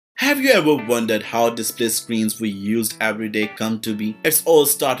Have you ever wondered how display screens we used every day come to be? It's all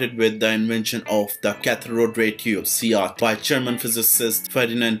started with the invention of the cathode ray tube (CRT) by German physicist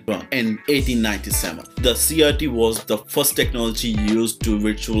Ferdinand Braun in 1897. The CRT was the first technology used to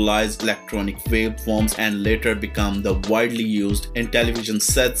visualize electronic waveforms and later became the widely used in television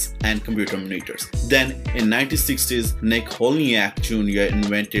sets and computer monitors. Then in 1960s, Nick Heilmeier Jr.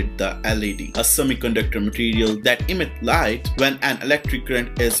 invented the LED, a semiconductor material that emits light when an electric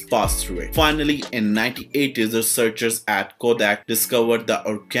current is passed through it. Finally, in 1980s, researchers at Kodak discovered the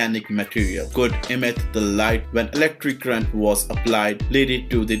organic material could emit the light when electric current was applied, leading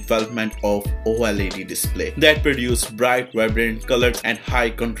to the development of OLED display that produced bright, vibrant colors and high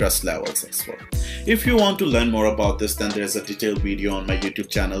contrast levels as well. If you want to learn more about this, then there is a detailed video on my YouTube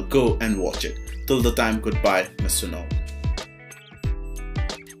channel. Go and watch it. Till the time, goodbye, Mr. No.